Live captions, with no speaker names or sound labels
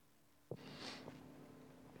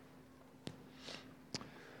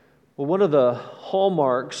Well, one of the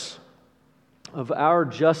hallmarks of our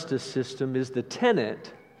justice system is the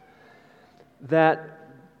tenet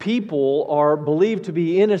that people are believed to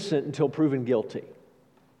be innocent until proven guilty.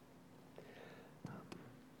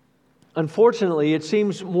 Unfortunately, it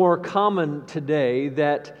seems more common today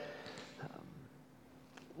that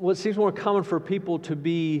it seems more common for people to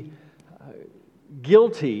be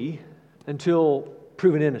guilty until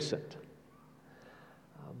proven innocent.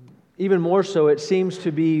 Even more so, it seems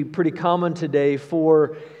to be pretty common today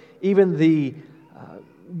for even the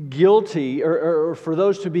guilty, or for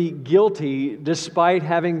those to be guilty despite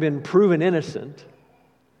having been proven innocent.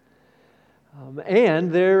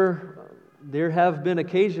 And there have been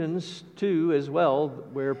occasions too, as well,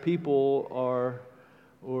 where people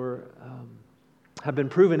have been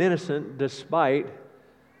proven innocent despite,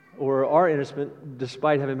 or are innocent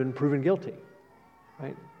despite having been proven guilty.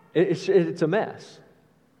 Right? It's a mess.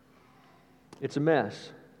 It's a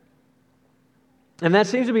mess. And that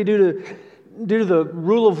seems to be due to the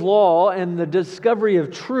rule of law and the discovery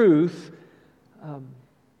of truth.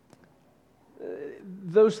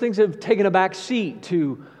 Those things have taken a back seat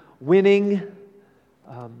to winning,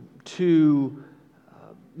 to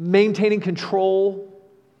maintaining control,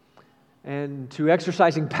 and to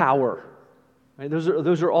exercising power. Right?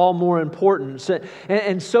 Those are all more important.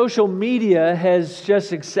 And social media has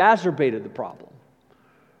just exacerbated the problem.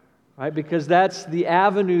 Right? Because that's the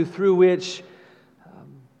avenue through which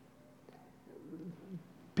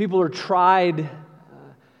people are tried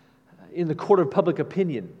in the court of public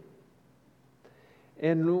opinion.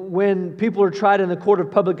 And when people are tried in the court of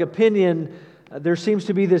public opinion, there seems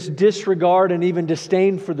to be this disregard and even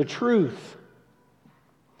disdain for the truth.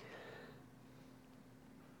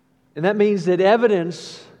 And that means that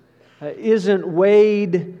evidence isn't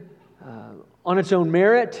weighed on its own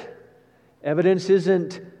merit. Evidence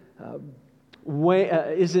isn't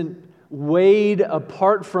weighed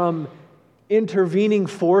apart from intervening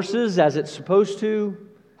forces as it's supposed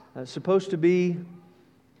to be.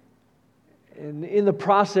 And in the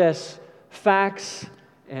process, facts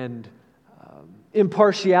and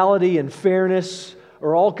impartiality and fairness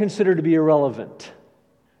are all considered to be irrelevant.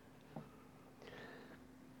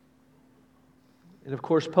 And of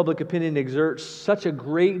course, public opinion exerts such a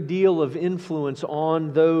great deal of influence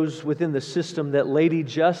on those within the system that Lady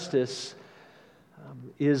Justice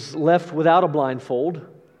is left without a blindfold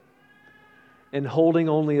and holding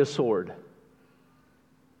only a sword.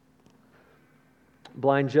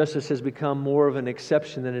 Blind justice has become more of an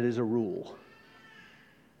exception than it is a rule.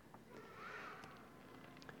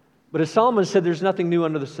 But as Solomon said, there's nothing new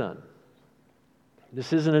under the sun.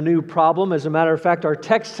 This isn't a new problem. As a matter of fact, our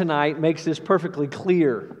text tonight makes this perfectly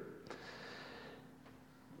clear.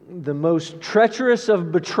 The most treacherous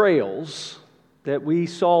of betrayals that we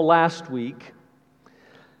saw last week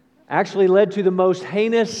actually led to the most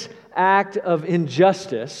heinous act of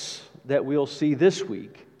injustice that we'll see this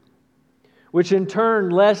week, which in turn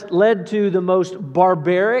led to the most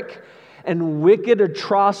barbaric and wicked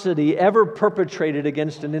atrocity ever perpetrated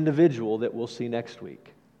against an individual that we'll see next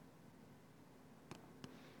week.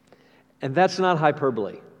 And that's not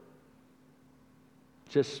hyperbole.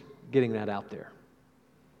 Just getting that out there.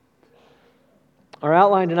 Our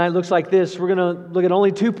outline tonight looks like this. We're going to look at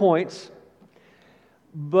only 2 points,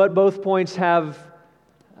 but both points have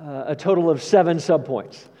a total of 7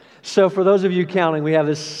 subpoints. So for those of you counting, we have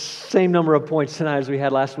the same number of points tonight as we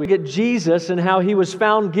had last week. At Jesus and how he was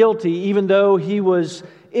found guilty even though he was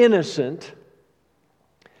innocent.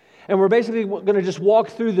 And we're basically going to just walk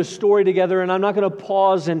through the story together, and I'm not going to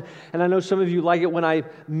pause, and I know some of you like it when I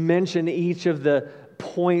mention each of the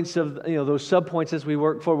points of those subpoints as we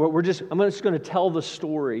work forward. I'm just going to tell the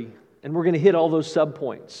story, and we're going to hit all those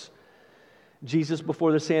subpoints. Jesus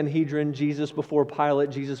before the Sanhedrin, Jesus before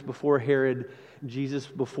Pilate, Jesus before Herod, Jesus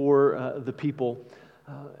before the people.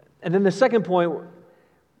 And then the second point,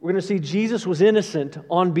 we're going to see Jesus was innocent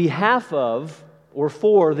on behalf of or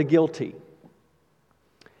for the guilty.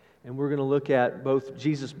 And we're going to look at both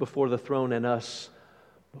Jesus before the throne and us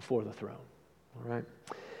before the throne. All right?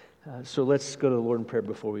 So let's go to the Lord in prayer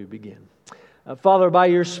before we begin. Father, by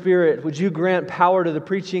your Spirit, would you grant power to the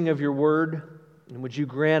preaching of your word? And would you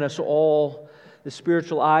grant us all the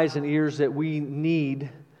spiritual eyes and ears that we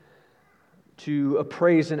need to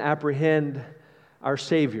appraise and apprehend our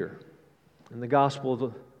Savior and the gospel of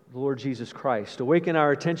the Lord Jesus Christ. Awaken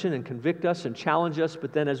our attention and convict us and challenge us,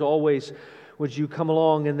 but then as always, would you come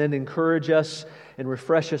along and then encourage us and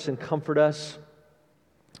refresh us and comfort us?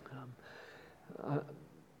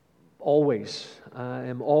 I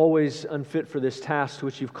am always unfit for this task to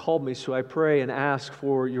which you've called me, so I pray and ask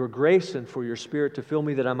for your grace and for your Spirit to fill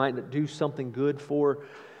me that I might do something good for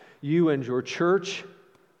you and your church.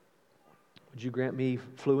 Would you grant me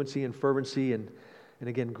fluency and fervency and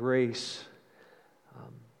again, grace.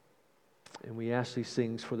 And we ask these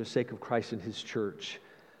things for the sake of Christ and His church.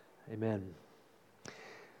 Amen.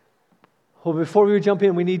 Well, before we jump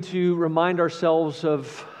in, we need to remind ourselves of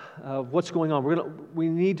what's going on. We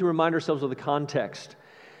need to remind ourselves of the context.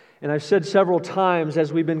 And I've said several times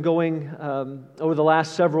as we've been going over the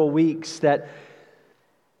last several weeks that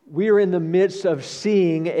we are in the midst of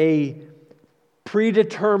seeing a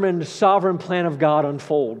predetermined sovereign plan of God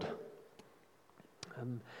unfold.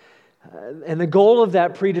 And the goal of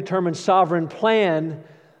that predetermined sovereign plan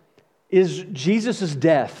is Jesus'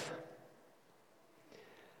 death.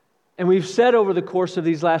 And we've said over the course of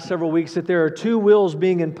these last several weeks that there are two wills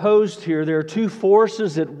being imposed here. There are two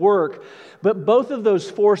forces at work. But both of those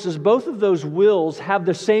forces, both of those wills have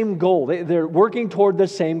the same goal. They're working toward the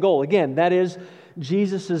same goal. Again, that is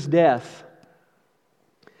Jesus' death.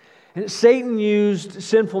 And Satan used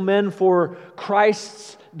sinful men for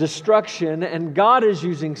Christ's destruction, and God is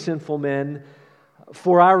using sinful men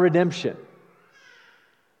for our redemption.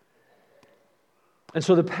 And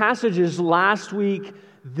so the passages last week,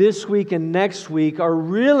 this week, and next week are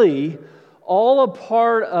really all a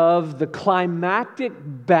part of the climactic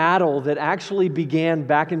battle that actually began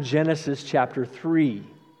back in Genesis chapter 3.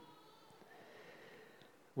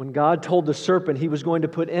 When God told the serpent He was going to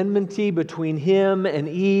put enmity between him and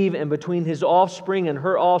Eve and between his offspring and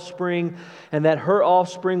her offspring, and that her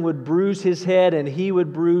offspring would bruise his head and he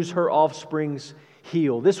would bruise her offspring's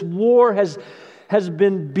heel. This war has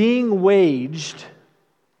been being waged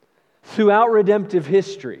throughout redemptive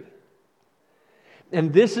history.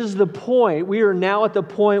 And this is the point. We are now at the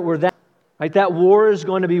point where that war is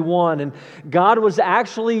going to be won. And God was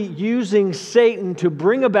actually using Satan to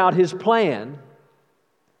bring about His plan.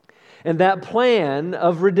 And that plan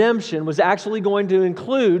of redemption was actually going to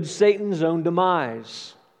include Satan's own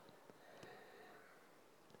demise.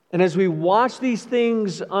 And as we watch these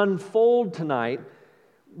things unfold tonight,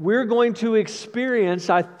 we're going to experience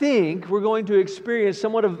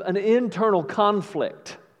somewhat of an internal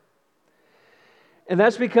conflict. And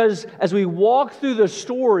that's because as we walk through the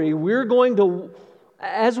story, we're going to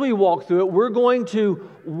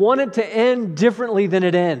want it to end differently than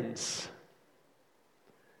it ends.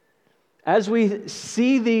 As we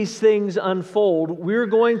see these things unfold, we're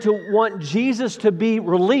going to want Jesus to be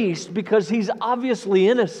released because He's obviously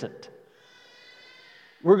innocent.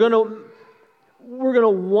 We're going to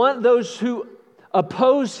want those who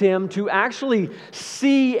oppose Him to actually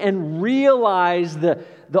see and realize the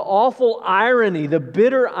awful irony, the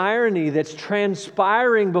bitter irony that's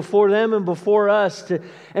transpiring before them and before us. And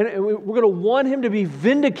we're going to want Him to be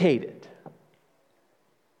vindicated.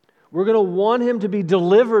 We're going to want Him to be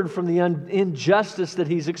delivered from the injustice that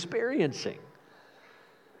He's experiencing.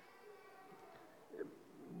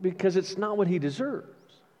 Because it's not what He deserves.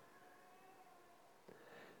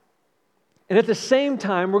 And at the same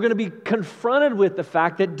time, we're going to be confronted with the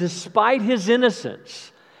fact that despite His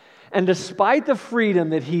innocence and despite the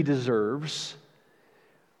freedom that He deserves,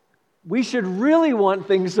 we should really want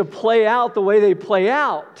things to play out the way they play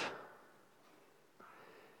out.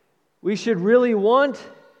 We should really want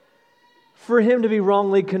for Him to be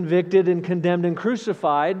wrongly convicted and condemned and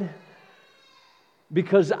crucified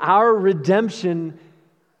because our redemption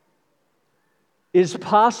is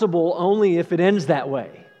possible only if it ends that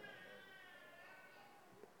way.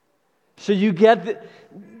 So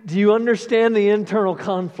do you understand the internal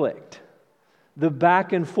conflict? The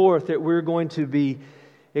back and forth that we're going to be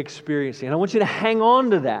experiencing. And I want you to hang on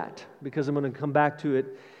to that because I'm going to come back to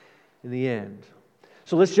it in the end.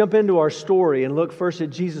 So let's jump into our story and look first at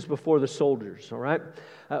Jesus before the soldiers, all right?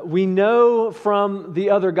 We know from the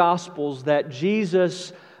other Gospels that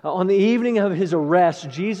Jesus, on the evening of His arrest,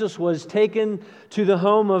 Jesus was taken to the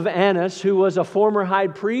home of Annas, who was a former high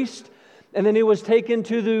priest, and then He was taken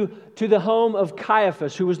to the home of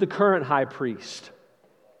Caiaphas, who was the current high priest.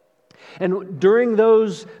 And during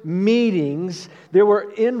those meetings, there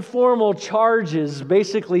were informal charges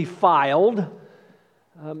basically filed,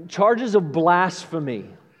 charges of blasphemy.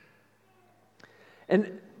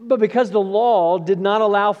 But because the law did not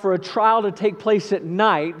allow for a trial to take place at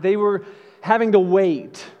night, they were having to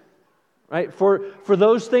wait, right, for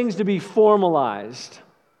those things to be formalized.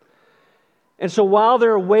 And so while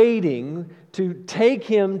they're waiting to take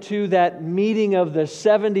Him to that meeting of the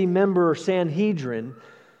 70-member Sanhedrin,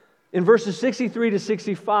 in verses 63 to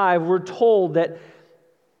 65, we're told that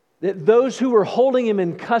those who were holding Him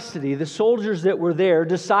in custody, the soldiers that were there,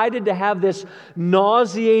 decided to have this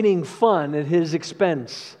nauseating fun at His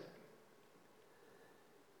expense.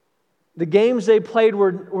 The games they played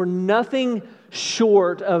were nothing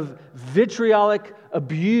short of vitriolic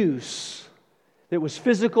abuse that was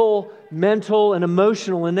physical, mental, and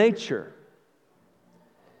emotional in nature.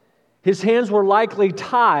 His hands were likely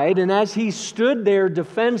tied, and as he stood there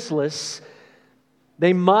defenseless,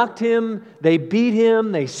 they mocked him, they beat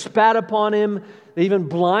him, they spat upon him, they even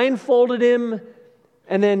blindfolded him,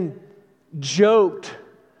 and then joked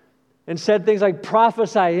and said things like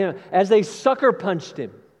prophesy. As they sucker punched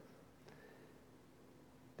him,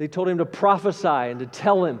 they told him to prophesy and to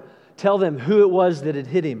tell them who it was that had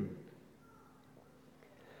hit him.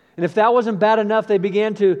 And if that wasn't bad enough, they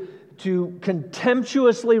began to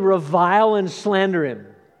contemptuously revile and slander him.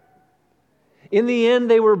 In the end,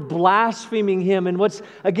 they were blaspheming him. And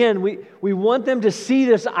we want them to see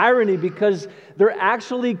this irony because they're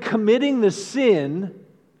actually committing the sin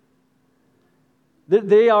that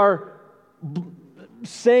they are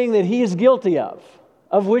saying that he is guilty of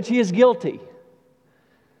which he is guilty.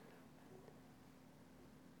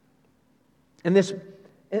 And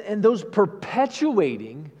those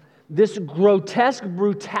perpetuating this grotesque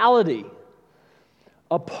brutality,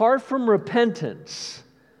 apart from repentance,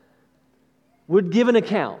 would give an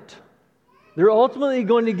account. They're ultimately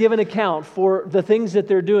going to give an account for the things that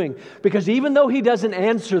they're doing. Because even though he doesn't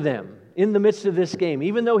answer them in the midst of this game,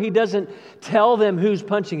 even though he doesn't tell them who's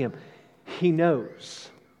punching him, he knows.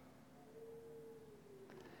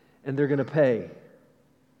 And they're going to pay.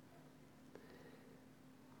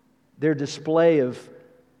 Their display is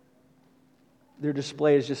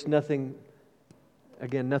just nothing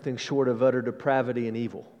short of utter depravity and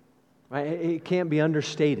evil. Right? It can't be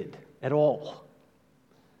understated at all,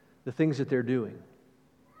 the things that they're doing.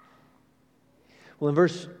 Well, in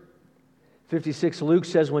verse 56, Luke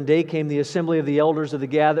says, when day came, the assembly of the elders of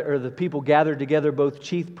the people gathered together, both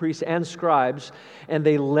chief priests and scribes, and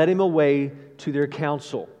they led him away to their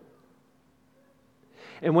council.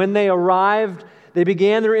 And when they arrived, they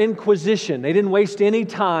began their inquisition. They didn't waste any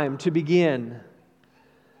time to begin.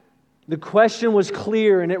 The question was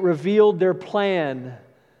clear, and it revealed their plan.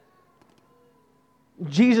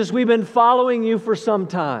 Jesus, we've been following you for some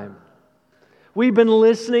time. We've been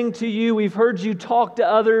listening to you. We've heard you talk to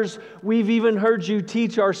others. We've even heard you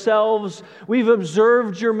teach ourselves. We've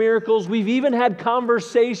observed your miracles. We've even had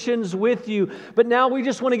conversations with you. But now we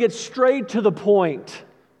just want to get straight to the point.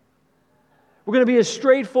 We're going to be as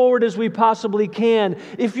straightforward as we possibly can.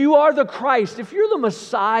 If you are the Christ, if you're the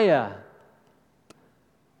Messiah,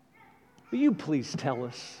 will you please tell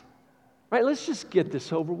us? Right, let's just get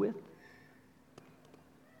this over with.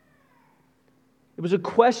 It was a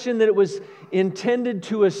question that it was intended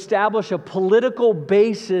to establish a political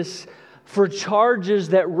basis for charges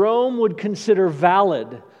that Rome would consider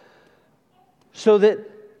valid so that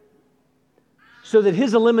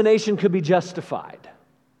his elimination could be justified.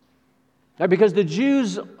 Now, because the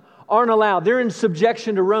Jews aren't allowed, they're in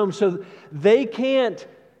subjection to Rome, so they can't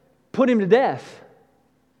put him to death.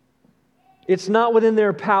 It's not within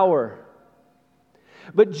their power.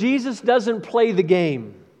 But Jesus doesn't play the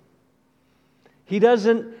game. He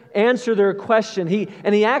doesn't answer their question. He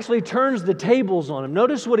actually turns the tables on them.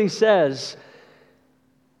 Notice what he says.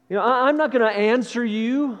 I'm not going to answer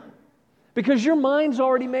you because your mind's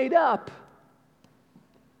already made up.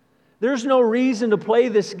 There's no reason to play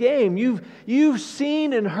this game. You've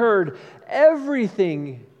seen and heard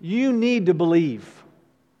everything you need to believe.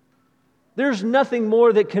 There's nothing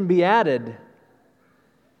more that can be added.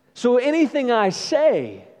 So anything I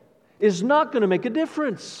say is not going to make a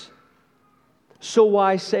difference. So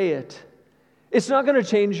why say it? It's not going to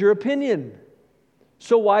change your opinion.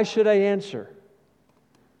 So why should I answer?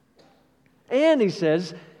 And he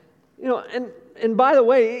says, and by the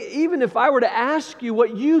way, even if I were to ask you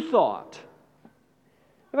what you thought,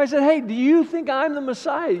 if I said, hey, do you think I'm the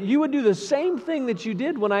Messiah? You would do the same thing that you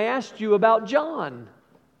did when I asked you about John.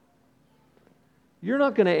 You're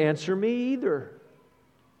not going to answer me either.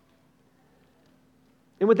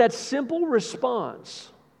 And with that simple response,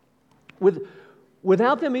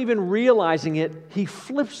 without them even realizing it, he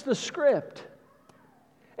flips the script.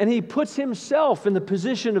 And he puts himself in the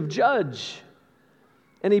position of judge.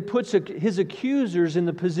 And he puts his accusers in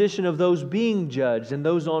the position of those being judged and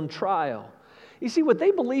those on trial. You see, what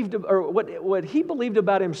they believed, or what he believed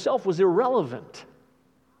about himself was irrelevant.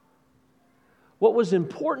 What was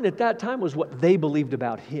important at that time was what they believed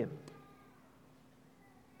about him.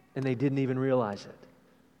 And they didn't even realize it.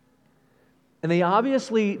 And they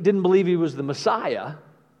obviously didn't believe he was the Messiah.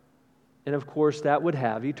 And of course, that would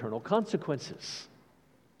have eternal consequences.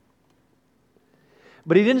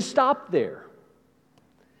 But he didn't stop there.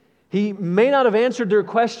 He may not have answered their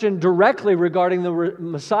question directly regarding the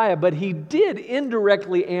Messiah, but he did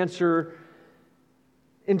indirectly answer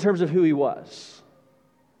in terms of who he was.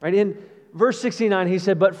 Right? In verse 69, he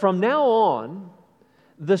said, "But from now on,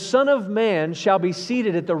 the Son of Man shall be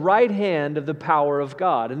seated at the right hand of the power of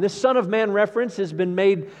God." And this Son of Man reference has been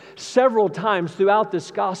made several times throughout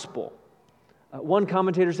this gospel. One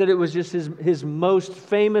commentator said it was just his most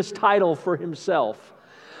famous title for himself.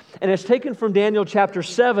 And it's taken from Daniel chapter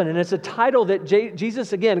 7, and it's a title that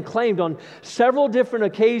Jesus, again, claimed on several different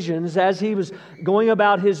occasions as he was going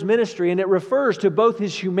about his ministry, and it refers to both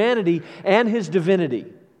his humanity and his divinity.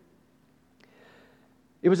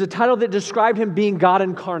 It was a title that described him being God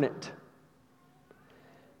incarnate.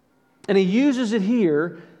 And he uses it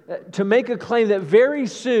here to make a claim that very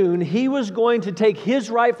soon he was going to take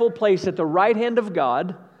his rightful place at the right hand of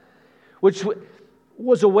God, which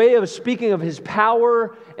was a way of speaking of his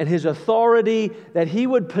power and his authority that he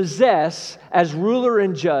would possess as ruler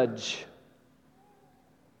and judge.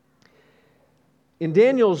 In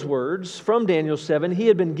Daniel's words, from Daniel 7, he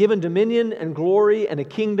had been given dominion and glory and a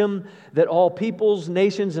kingdom that all peoples,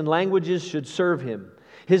 nations, and languages should serve him.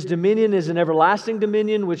 His dominion is an everlasting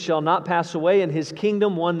dominion which shall not pass away, and his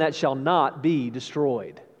kingdom one that shall not be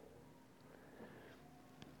destroyed.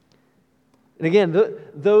 And again,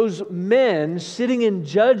 those men sitting in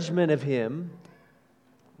judgment of him,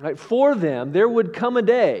 right, for them, there would come a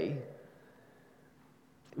day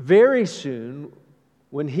very soon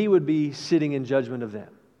when he would be sitting in judgment of them.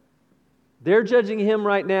 They're judging him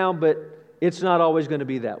right now, but it's not always going to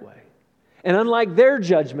be that way. And unlike their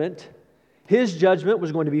judgment, his judgment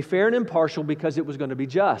was going to be fair and impartial because it was going to be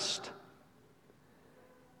just.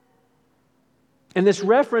 And this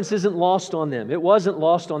reference isn't lost on them. It wasn't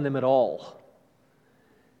lost on them at all.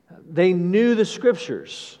 They knew the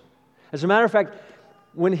Scriptures. As a matter of fact,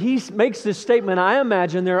 when he makes this statement, I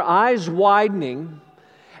imagine their eyes widening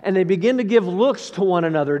and they begin to give looks to one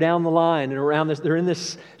another down the line and around this. They're in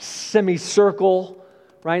this semicircle,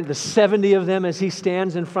 right? The 70 of them as he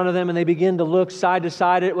stands in front of them, and they begin to look side to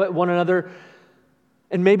side at one another.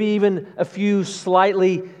 And maybe even a few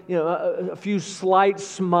slight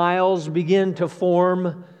smiles begin to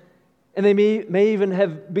form. And they may even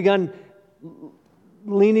have begun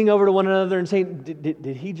leaning over to one another and saying,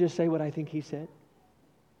 did he just say what I think he said?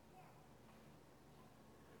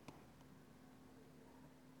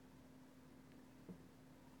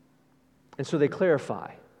 And so they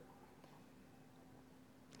clarify.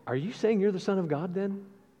 Are you saying you're the Son of God then?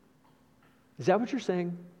 Is that what you're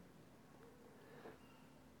saying?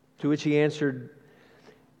 To which he answered,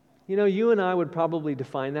 you and I would probably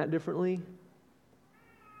define that differently.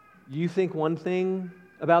 You think one thing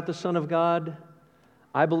about the Son of God.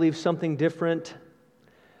 I believe something different,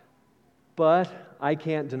 but I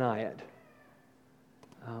can't deny it.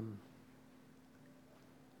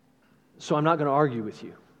 So I'm not going to argue with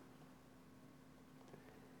you.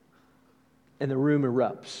 And the room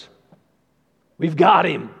erupts. We've got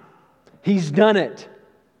him. He's done it.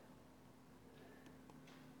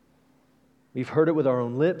 We've heard it with our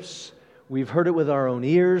own lips. We've heard it with our own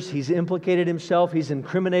ears. He's implicated himself. He's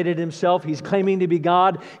incriminated himself. He's claiming to be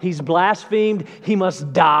God. He's blasphemed. He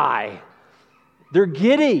must die. They're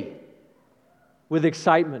giddy with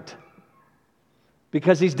excitement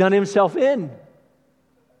because he's done himself in.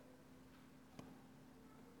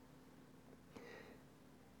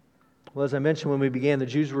 Well, as I mentioned when we began, the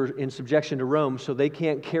Jews were in subjection to Rome, so they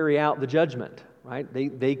can't carry out the judgment, right?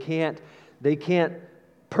 They can't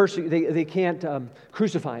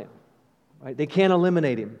crucify him, right? They can't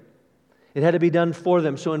eliminate him. It had to be done for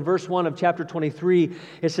them. So in verse 1 of chapter 23,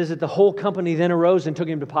 it says that the whole company then arose and took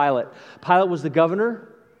him to Pilate. Pilate was the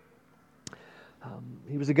governor.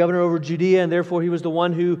 He was the governor over Judea, and therefore he was the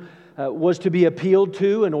one who was to be appealed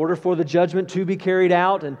to in order for the judgment to be carried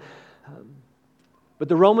out. But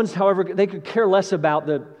the Romans, however, they could care less about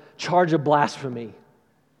the charge of blasphemy.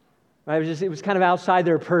 Right? It was kind of outside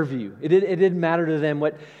their purview. It didn't matter to them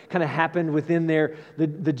what kind of happened within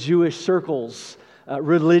the Jewish circles,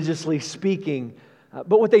 religiously speaking.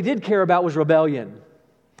 But what they did care about was rebellion.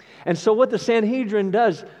 And so what the Sanhedrin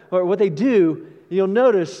does, or what they do, you'll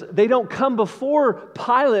notice, they don't come before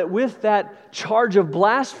Pilate with that charge of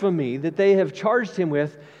blasphemy that they have charged him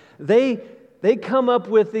with. They come up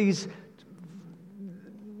with these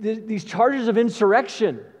charges of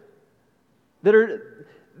insurrection that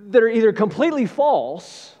are either completely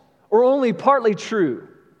false or only partly true.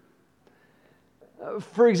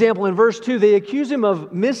 For example, in verse 2, they accuse him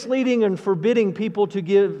of misleading and forbidding people to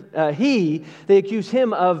give, they accuse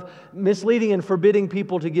him of misleading and forbidding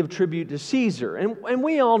people to give tribute to Caesar. And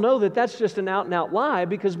we all know that that's just an out-and-out lie,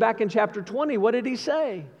 because back in chapter 20, what did he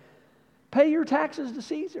say? Pay your taxes to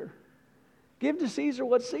Caesar. Give to Caesar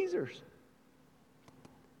what's Caesar's.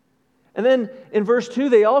 And then in verse 2,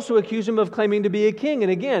 they also accuse him of claiming to be a king.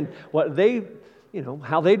 And again,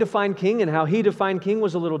 how they defined king and how he defined king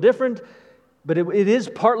was a little different, but it is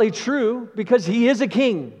partly true because he is a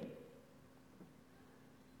king.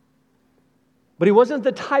 But he wasn't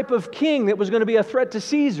the type of king that was going to be a threat to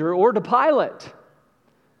Caesar or to Pilate,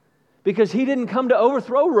 because he didn't come to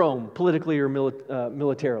overthrow Rome politically or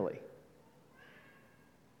militarily.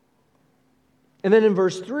 And then in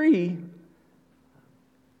verse 3,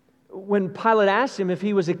 when Pilate asked him if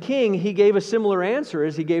he was a king, he gave a similar answer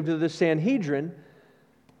as he gave to the Sanhedrin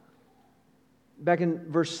back in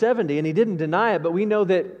verse 70, and he didn't deny it, but we know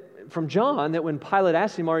that from John that when Pilate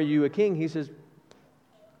asked him, "Are you a king?" he says,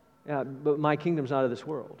 "Yeah, but my kingdom's not of this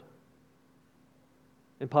world."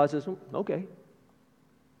 And Pilate says, "Okay,"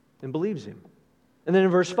 and believes him. And then in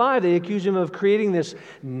verse 5, they accuse him of creating this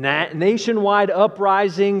nationwide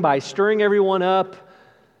uprising by stirring everyone up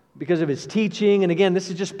because of his teaching. And again, this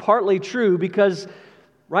is just partly true because,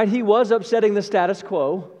 right, he was upsetting the status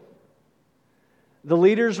quo. The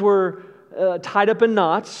leaders were tied up in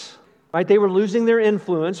knots, right? They were losing their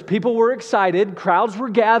influence. People were excited. Crowds were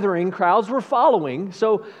gathering. Crowds were following.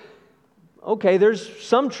 So, okay, there's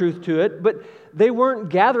some truth to it, but they weren't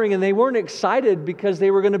gathering and they weren't excited because they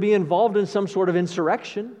were going to be involved in some sort of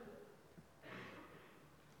insurrection.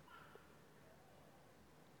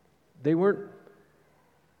 They weren't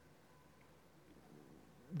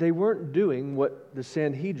doing what the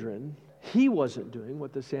Sanhedrin, he wasn't doing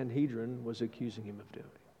what the Sanhedrin was accusing him of doing.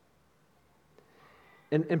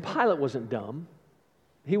 And Pilate wasn't dumb.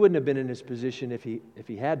 He wouldn't have been in his position if he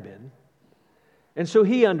had been. And so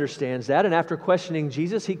he understands that, and after questioning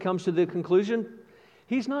Jesus, he comes to the conclusion,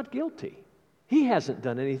 he's not guilty. He hasn't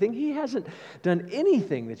done anything. He hasn't done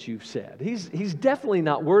anything that you've said. He's definitely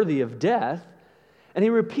not worthy of death. And he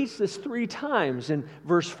repeats this 3 times in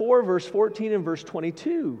verse 4, verse 14, and verse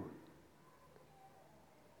 22.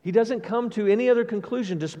 He doesn't come to any other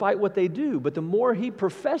conclusion despite what they do, but the more he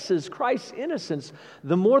professes Christ's innocence,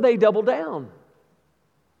 the more they double down.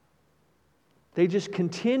 They just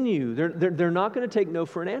continue. They're not going to take no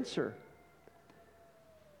for an answer.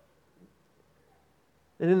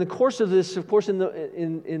 And in the course of this, of course, in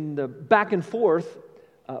the back and forth,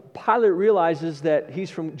 Pilate realizes that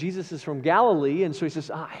Jesus is from Galilee, and so he says,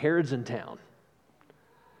 Herod's in town.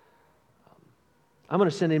 I'm going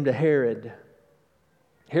to send him to Herod.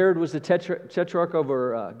 Herod was the tetrarch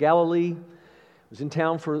over Galilee. He was in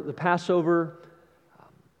town for the Passover.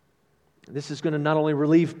 This is going to not only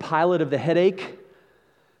relieve Pilate of the headache,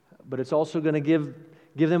 but it's also going to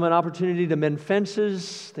give them an opportunity to mend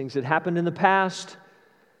fences, things that happened in the past.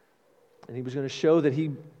 And he was going to show that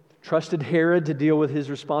he trusted Herod to deal with his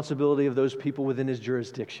responsibility of those people within his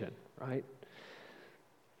jurisdiction, right?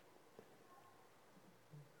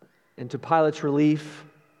 And to Pilate's relief,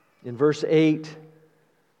 in verse 8,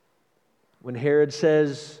 when Herod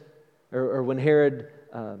says, or when Herod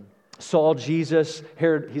saw Jesus,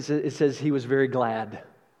 it says he was very glad.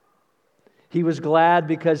 He was glad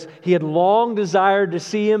because he had long desired to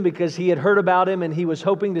see him, because he had heard about him, and he was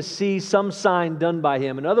hoping to see some sign done by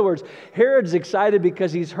him. In other words, Herod's excited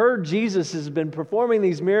because he's heard Jesus has been performing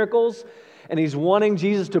these miracles, and he's wanting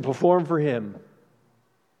Jesus to perform for him.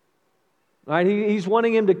 Right? He's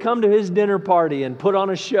wanting him to come to his dinner party and put on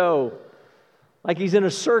a show like he's in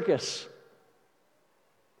a circus.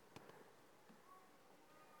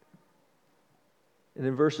 And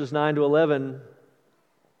in verses 9 to 11,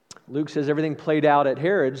 Luke says everything played out at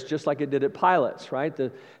Herod's just like it did at Pilate's, right?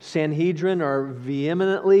 The Sanhedrin are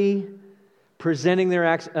vehemently presenting their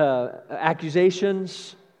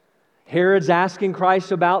accusations. Herod's asking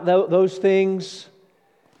Christ about those things.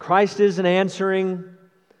 Christ isn't answering.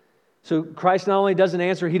 So Christ not only doesn't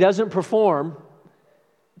answer, he doesn't perform.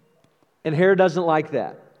 And Herod doesn't like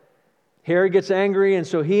that. Herod gets angry, and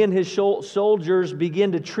so he and his soldiers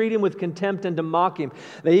begin to treat him with contempt and to mock him.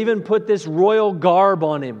 They even put this royal garb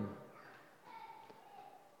on him.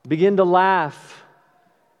 Begin to laugh.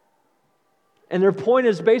 And their point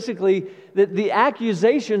is basically that the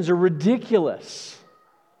accusations are ridiculous.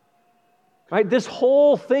 Right? This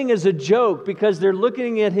whole thing is a joke because they're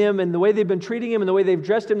looking at him and the way they've been treating him and the way they've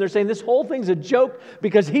dressed him. They're saying this whole thing's a joke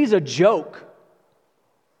because he's a joke.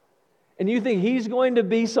 And you think he's going to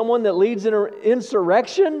be someone that leads an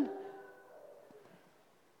insurrection?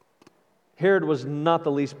 Herod was not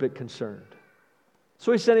the least bit concerned.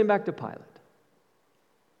 So he sent him back to Pilate.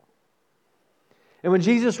 And when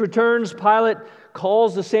Jesus returns, Pilate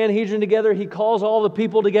calls the Sanhedrin together. He calls all the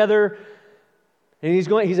people together. And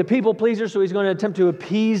he's a people pleaser, so he's going to attempt to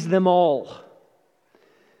appease them all.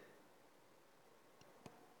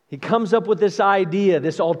 He comes up with this idea,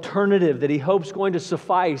 this alternative that he hopes going to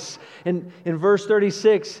suffice. And in verse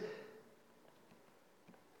 36,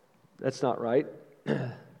 that's not right.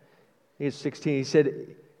 He's 16. He said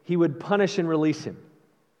he would punish and release him.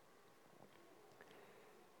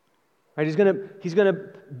 Right? He's going to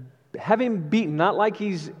have him beaten, not like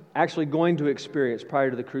he's actually going to experience prior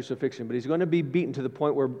to the crucifixion, but he's going to be beaten to the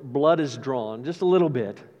point where blood is drawn, just a little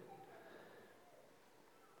bit.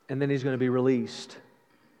 And then he's going to be released.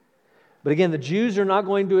 But again, the Jews are not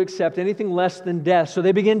going to accept anything less than death, so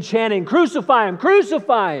they begin chanting, "Crucify him,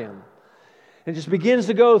 crucify him." And it just begins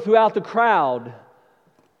to go throughout the crowd.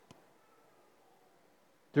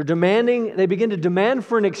 They begin to demand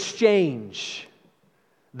for an exchange.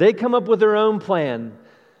 They come up with their own plan.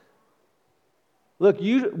 Look,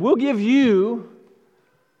 we'll give you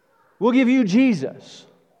Jesus,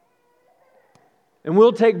 and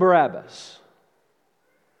we'll take Barabbas.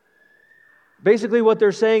 Basically what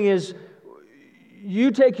they're saying is,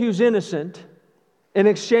 you take who's innocent in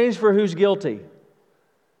exchange for who's guilty.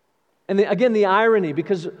 And again, the irony,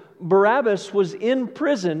 because Barabbas was in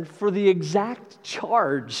prison for the exact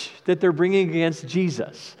charge that they're bringing against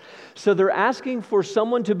Jesus. So they're asking for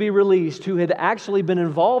someone to be released who had actually been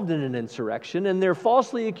involved in an insurrection, and they're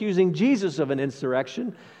falsely accusing Jesus of an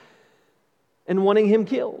insurrection and wanting him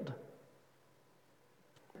killed.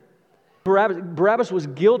 Barabbas was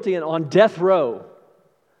guilty and on death row,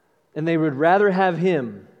 and they would rather have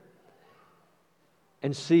him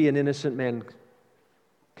and see an innocent man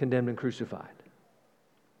condemned and crucified.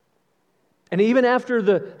 And even after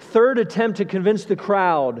the third attempt to convince the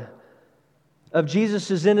crowd of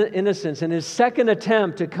Jesus' innocence, and his second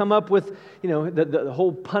attempt to come up with, the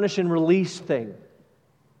whole punish and release thing,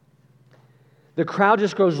 the crowd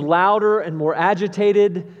just grows louder and more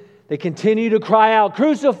agitated. They continue to cry out,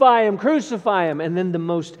 "Crucify him, crucify him." And then the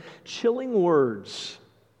most chilling words,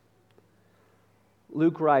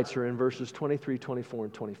 Luke writes, are in verses 23, 24,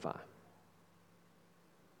 and 25.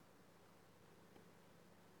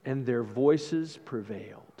 And their voices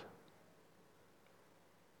prevailed.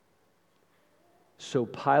 So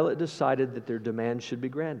Pilate decided that their demand should be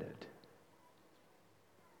granted.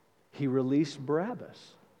 He released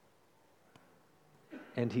Barabbas,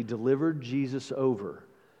 and he delivered Jesus over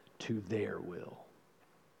to their will.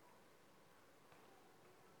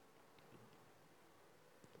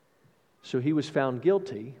 So he was found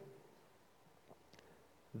guilty,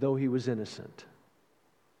 though he was innocent.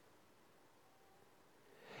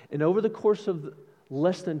 And over the course of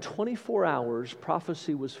less than 24 hours,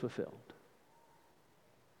 prophecy was fulfilled.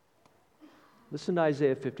 Listen to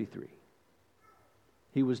Isaiah 53.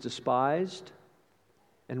 He was despised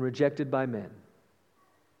and rejected by men,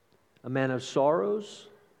 a man of sorrows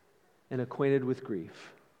and acquainted with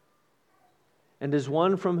grief. And as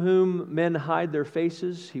one from whom men hide their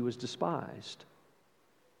faces, he was despised,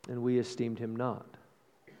 and we esteemed him not.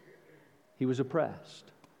 He was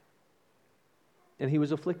oppressed, and he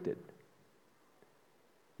was afflicted,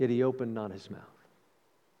 yet he opened not his mouth.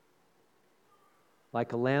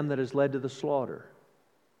 Like a lamb that is led to the slaughter,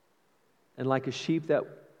 and like a sheep that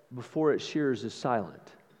before its shears is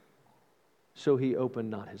silent, so he opened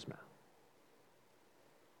not his mouth.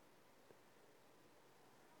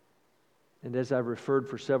 And as I've referred to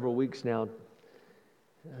for several weeks now,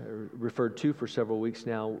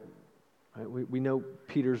 right, we know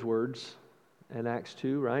Peter's words in Acts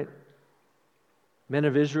 2, right? Men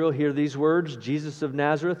of Israel, hear these words: Jesus of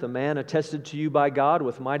Nazareth, a man attested to you by God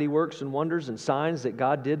with mighty works and wonders and signs that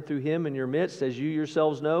God did through him in your midst, as you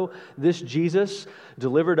yourselves know. This Jesus,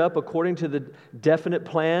 delivered up according to the definite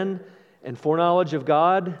plan and foreknowledge of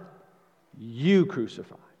God, you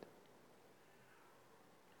crucified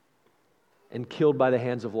and killed by the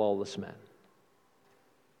hands of lawless men.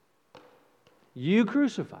 You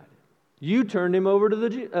crucified him. You turned him over to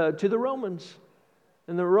the Romans.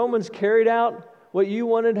 And the Romans carried out what you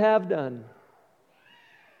wanted to have done.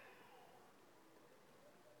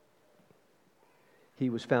 He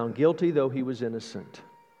was found guilty, though he was innocent.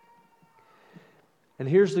 And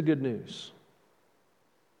here's the good news.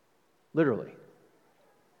 Literally.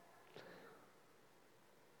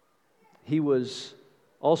 He was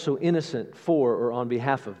also innocent for or on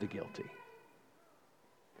behalf of the guilty.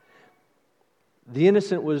 The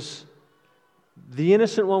innocent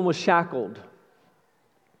one was shackled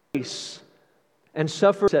and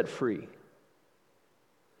suffered, set free.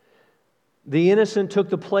 The innocent took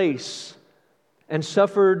the place and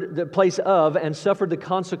suffered the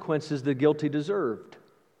consequences the guilty deserved.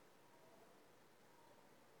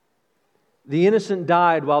 The innocent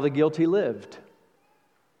died while the guilty lived.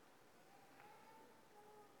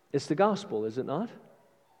 It's the gospel, is it not?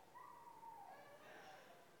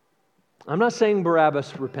 I'm not saying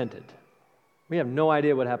Barabbas repented. We have no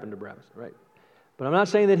idea what happened to Barabbas, right? But I'm not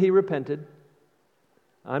saying that he repented.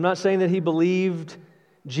 I'm not saying that he believed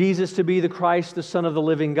Jesus to be the Christ, the Son of the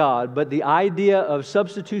living God. But the idea of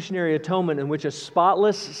substitutionary atonement in which a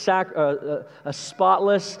spotless,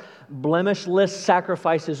 blemishless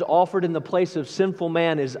sacrifice is offered in the place of sinful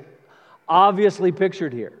man is obviously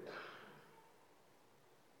pictured here.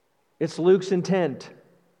 It's Luke's intent.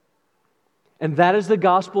 And that is the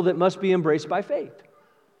gospel that must be embraced by faith.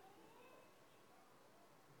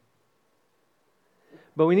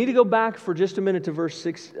 But we need to go back for just a minute to verse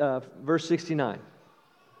 69.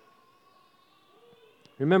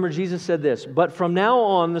 Remember, Jesus said this, "But from now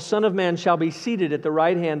on the Son of Man shall be seated at the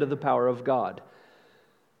right hand of the power of God."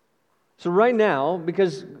 So right now,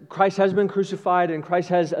 because Christ has been crucified and Christ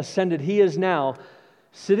has ascended, He is now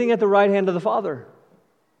sitting at the right hand of the Father.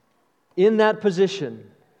 In that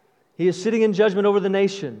position, He is sitting in judgment over the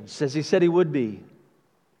nations, as He said He would be.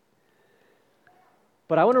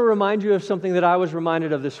 But I want to remind you of something that I was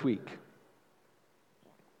reminded of this week.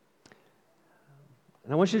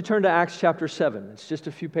 And I want you to turn to Acts chapter 7. It's just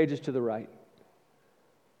a few pages to the right.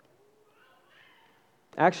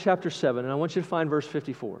 Acts chapter 7, and I want you to find verse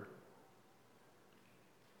 54.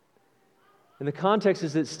 And the context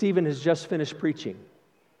is that Stephen has just finished preaching.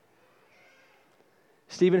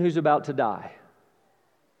 Stephen who's about to die.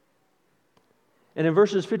 And in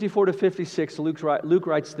verses 54 to 56, Luke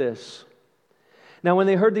writes this. "Now when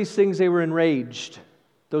they heard these things, they were enraged,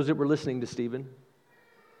 those that were listening to Stephen.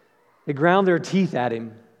 They ground their teeth at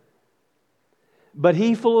him. But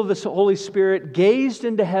he, full of the Holy Spirit, gazed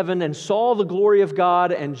into heaven and saw the glory of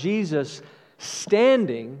God and Jesus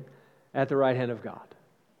standing at the right hand of God.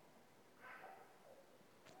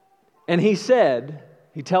 And he said,"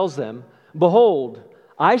 he tells them, "Behold,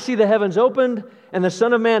 I see the heavens opened, and the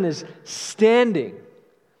Son of Man is standing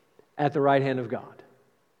at the right hand of God."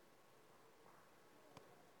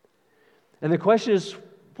 And the question is,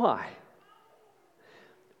 why?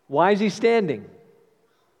 Why is He standing?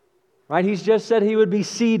 Right? He's just said He would be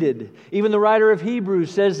seated. Even the writer of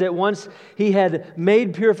Hebrews says that once He had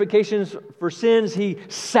made purifications for sins, He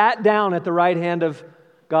sat down at the right hand of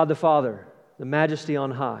God the Father, the Majesty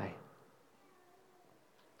on high.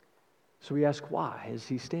 So we ask, why is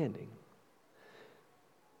He standing?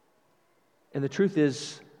 And the truth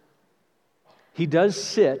is, He does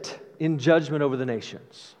sit in judgment over the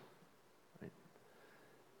nations.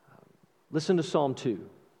 Listen to Psalm 2.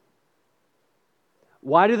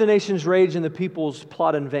 "Why do the nations rage and the peoples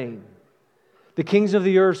plot in vain? The kings of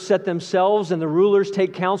the earth set themselves, and the rulers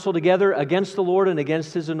take counsel together against the Lord and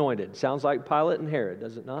against His anointed." Sounds like Pilate and Herod,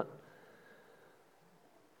 does it not?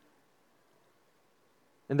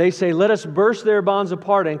 "And they say, let us burst their bonds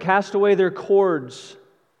apart and cast away their cords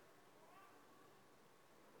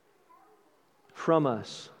from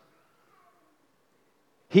us.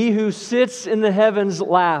 He who sits in the heavens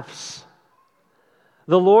laughs.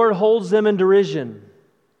 The Lord holds them in derision.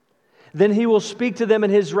 Then He will speak to them in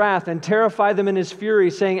His wrath and terrify them in His fury,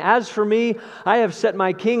 saying, as for me, I have set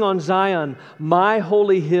my king on Zion, my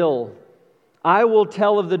holy hill. I will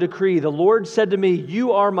tell of the decree. The Lord said to me,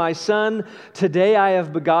 you are my son. Today I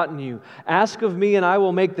have begotten you. Ask of me, and I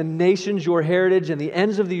will make the nations your heritage and the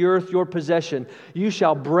ends of the earth your possession. You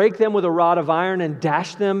shall break them with a rod of iron and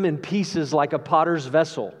dash them in pieces like a potter's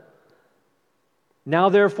vessel. Now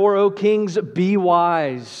therefore, O kings, be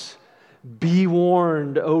wise. Be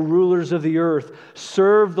warned, O rulers of the earth.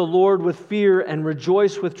 Serve the Lord with fear and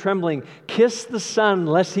rejoice with trembling. Kiss the Son,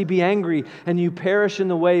 lest He be angry and you perish in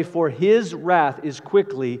the way, for His wrath is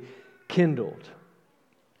quickly kindled.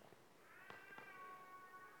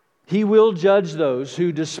 He will judge those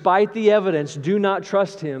who, despite the evidence, do not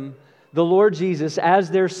trust Him, the Lord Jesus,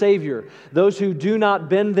 as their Savior. Those who do not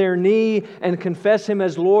bend their knee and confess Him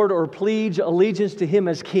as Lord or pledge allegiance to Him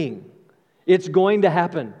as King. It's going to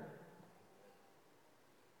happen.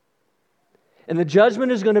 And the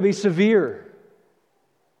judgment is going to be severe.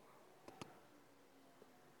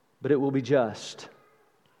 But it will be just.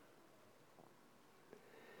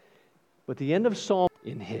 But the end of Psalm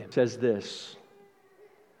in Him says this: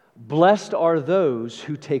 blessed are those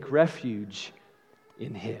who take refuge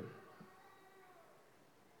in Him.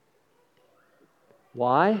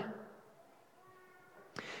 Why?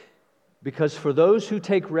 Because for those who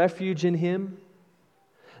take refuge in Him,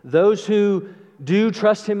 those who do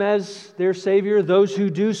trust Him as their Savior, those who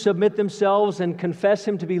do submit themselves and confess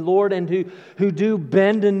Him to be Lord, and who do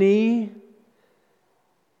bend a knee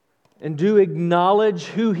and do acknowledge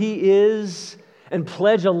who He is and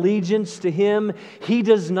pledge allegiance to Him. He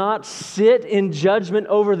does not sit in judgment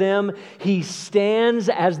over them. He stands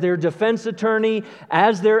as their defense attorney,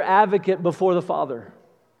 as their advocate before the Father,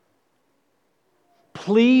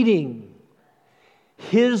 pleading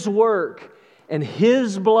His work and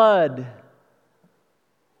His blood,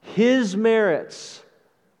 His merits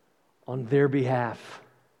on their behalf.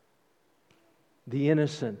 The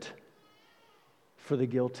innocent for the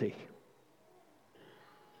guilty.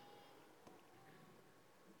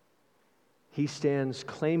 He stands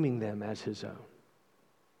claiming them as His own.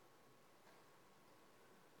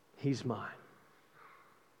 He's mine.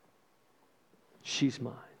 She's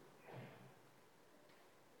mine.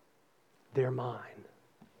 They're mine.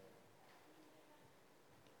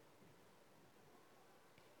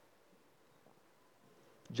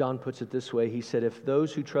 John puts it this way. He said, if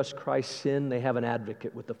those who trust Christ sin, they have an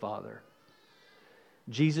advocate with the Father.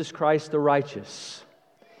 Jesus Christ the righteous.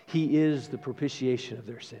 He is the propitiation of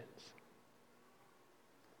their sins.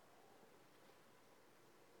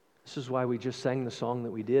 This is why we just sang the song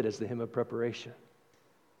that we did as the hymn of preparation.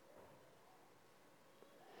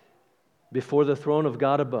 Before the throne of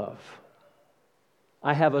God above,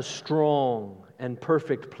 I have a strong and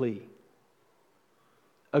perfect plea.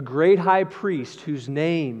 A great high priest whose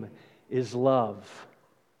name is love,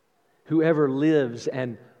 whoever lives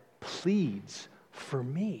and pleads for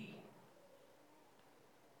me.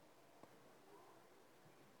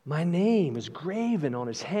 My name is graven on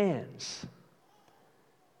his hands.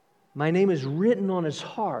 My name is written on his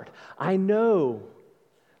heart. I know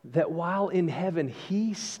that while in heaven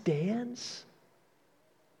he stands,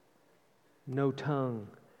 no tongue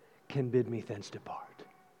can bid me thence depart.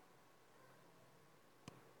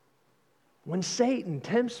 When Satan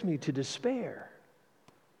tempts me to despair,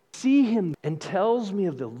 see him and tells me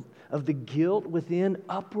of the guilt within,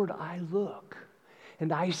 upward I look,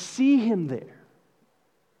 and I see him there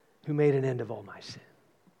who made an end of all my sin.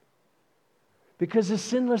 Because the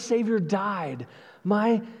sinless Savior died,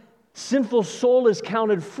 my sinful soul is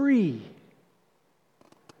counted free.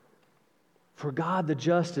 For God the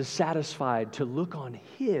just is satisfied to look on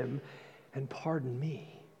him and pardon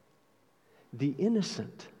me, the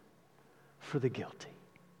innocent for the guilty.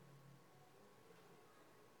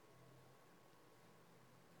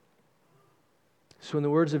 So in the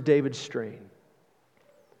words of David Strain,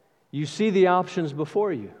 you see the options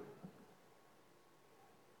before you.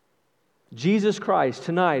 Jesus Christ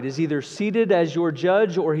tonight is either seated as your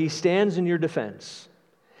judge or He stands in your defense.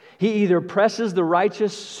 He either presses the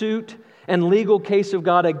righteous suit and legal case of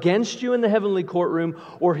God against you in the heavenly courtroom,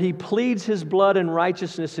 or He pleads His blood and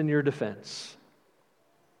righteousness in your defense.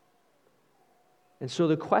 And so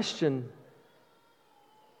the questions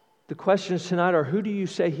tonight are, who do you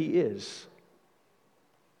say He is?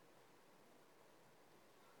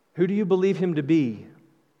 Who do you believe Him to be?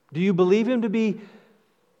 Do you believe Him to be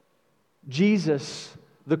Jesus,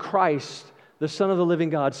 the Christ, the Son of the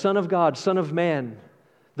living God, Son of man,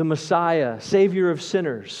 the Messiah, Savior of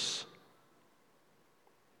sinners?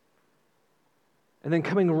 And then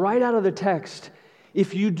coming right out of the text,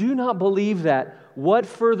 if you do not believe that, what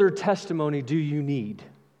further testimony do you need?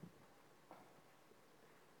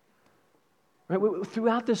 Right?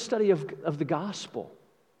 Throughout this study of the gospel,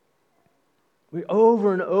 we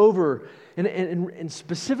over and over, and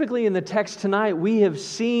specifically in the text tonight, we have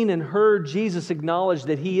seen and heard Jesus acknowledge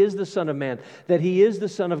that He is the Son of Man, that He is the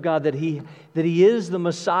Son of God, that He is the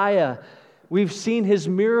Messiah. We've seen His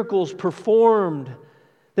miracles performed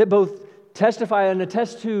that both testify and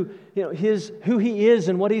attest to who He is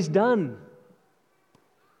and what He's done.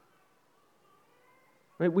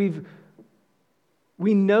 Right?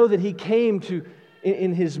 We know that He came to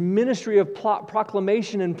in His ministry of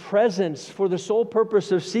proclamation and presence for the sole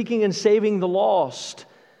purpose of seeking and saving the lost.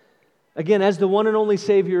 Again, as the one and only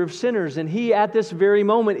Savior of sinners. And He, at this very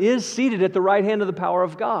moment, is seated at the right hand of the power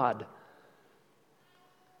of God.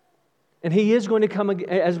 And He is going to come,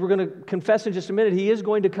 as we're going to confess in just a minute, He is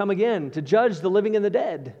going to come again to judge the living and the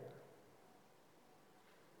dead.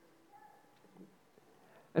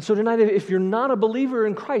 And so tonight, if you're not a believer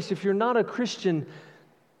in Christ, if you're not a Christian,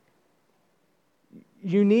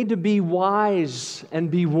 you need to be wise and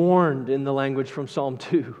be warned, in the language from Psalm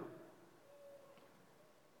 2.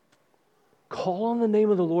 Call on the name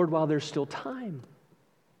of the Lord while there's still time.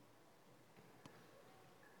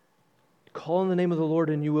 Call on the name of the Lord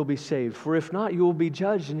and you will be saved. For if not, you will be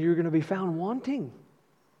judged and you're going to be found wanting.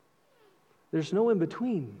 There's no in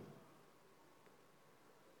between.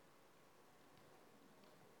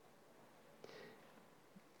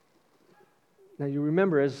 Now you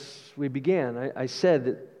remember as we began, I said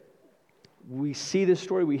that we see this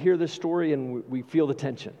story, we hear this story, and we feel the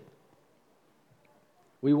tension.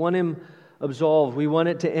 We want him absolved. We want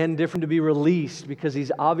it to end different, to be released, because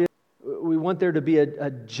he's obvious. We want there to be a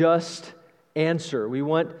just answer. We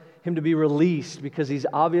want him to be released because he's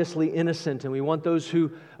obviously innocent, and we want those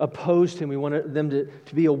who opposed him, we want them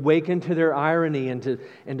to be awakened to their irony and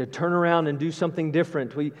to turn around and do something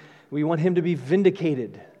different. We want him to be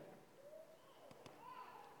vindicated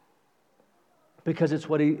because it's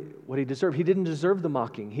what he deserved. He didn't deserve the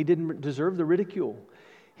mocking. He didn't deserve the ridicule.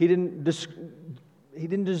 He didn't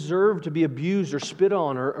deserve to be abused or spit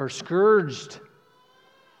on or scourged.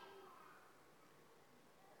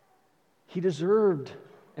 He deserved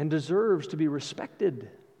and deserves to be respected,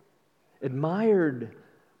 admired,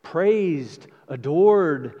 praised,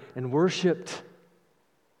 adored, and worshiped.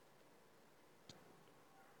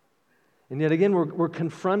 And yet again, we're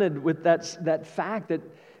confronted with that fact that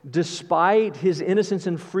despite his innocence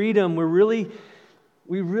and freedom,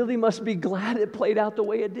 we really must be glad it played out the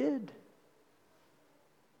way it did.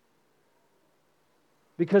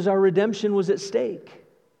 Because our redemption was at stake.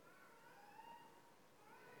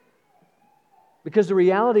 Because the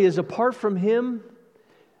reality is, apart from him,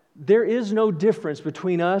 there is no difference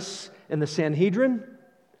between us and the Sanhedrin,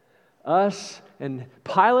 us and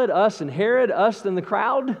Pilate, us and Herod, us and the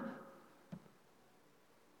crowd.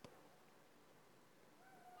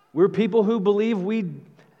 We're people who believe we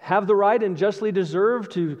have the right and justly deserve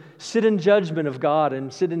to sit in judgment of God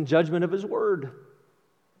and sit in judgment of His Word.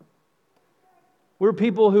 We're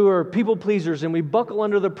people who are people pleasers, and we buckle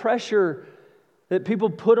under the pressure that people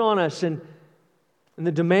put on us and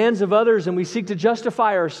the demands of others, and we seek to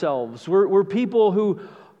justify ourselves. We're people who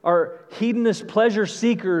are hedonist pleasure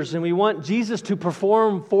seekers, and we want Jesus to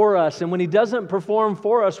perform for us. And when He doesn't perform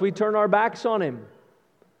for us, we turn our backs on Him.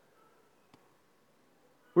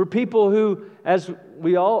 We're people who, as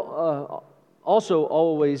we all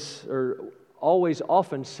always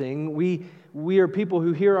often sing, we are people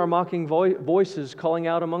who hear our mocking voices calling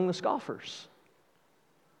out among the scoffers.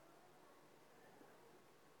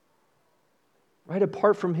 Right?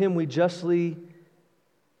 Apart from Him, we justly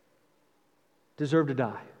deserve to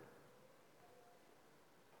die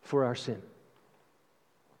for our sin.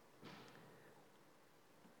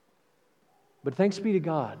 But thanks be to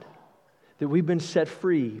God that we've been set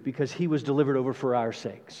free because He was delivered over for our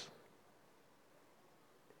sakes.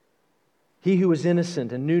 He who was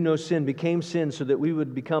innocent and knew no sin became sin so that we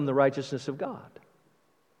would become the righteousness of God.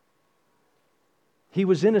 He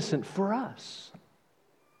was innocent for us.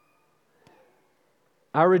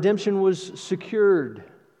 Our redemption was secured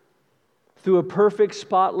through a perfect,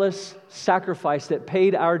 spotless sacrifice that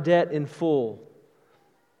paid our debt in full.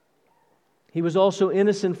 He was also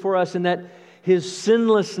innocent for us in that His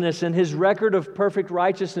sinlessness and His record of perfect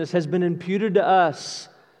righteousness has been imputed to us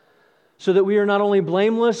so that we are not only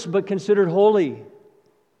blameless but considered holy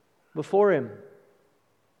before Him.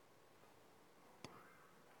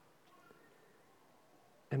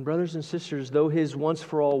 And brothers and sisters, though His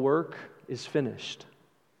once-for-all work is finished,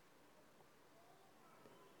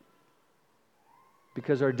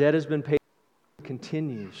 because our debt has been paid, He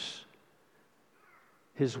continues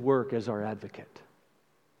His work as our advocate.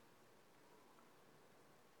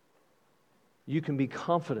 You can be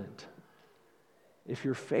confident, if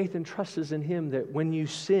your faith and trust is in Him, that when you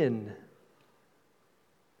sin,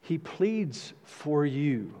 He pleads for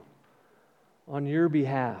you on your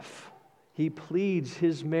behalf. He pleads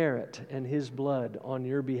His merit and His blood on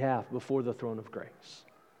your behalf before the throne of grace.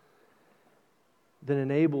 That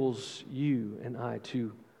enables you and I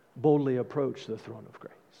to boldly approach the throne of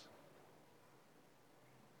grace.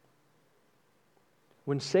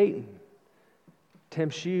 When Satan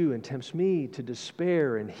tempts you and tempts me to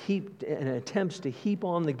despair and attempts to heap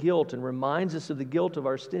on the guilt and reminds us of the guilt of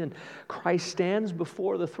our sin, Christ stands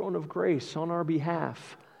before the throne of grace on our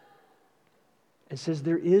behalf and says,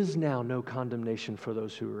 there is now no condemnation for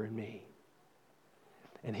those who are in me.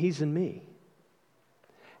 And He's in me.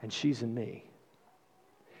 And she's in me.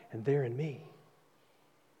 And they're in me.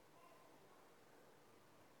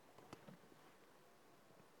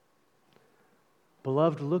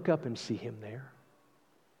 Beloved, look up and see Him there.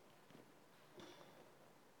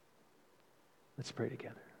 Let's pray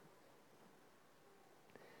together.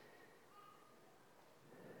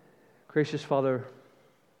 Gracious Father,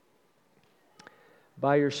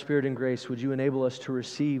 by Your Spirit and grace, would You enable us to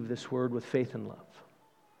receive this word with faith and love?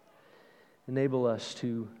 Enable us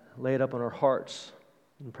to lay it up on our hearts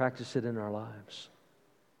and practice it in our lives.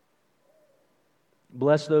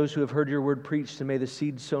 Bless those who have heard Your word preached, and may the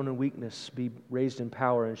seed sown in weakness be raised in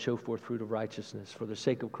power and show forth fruit of righteousness for the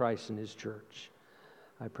sake of Christ and His church.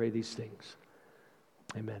 I pray these things.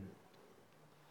 Amen.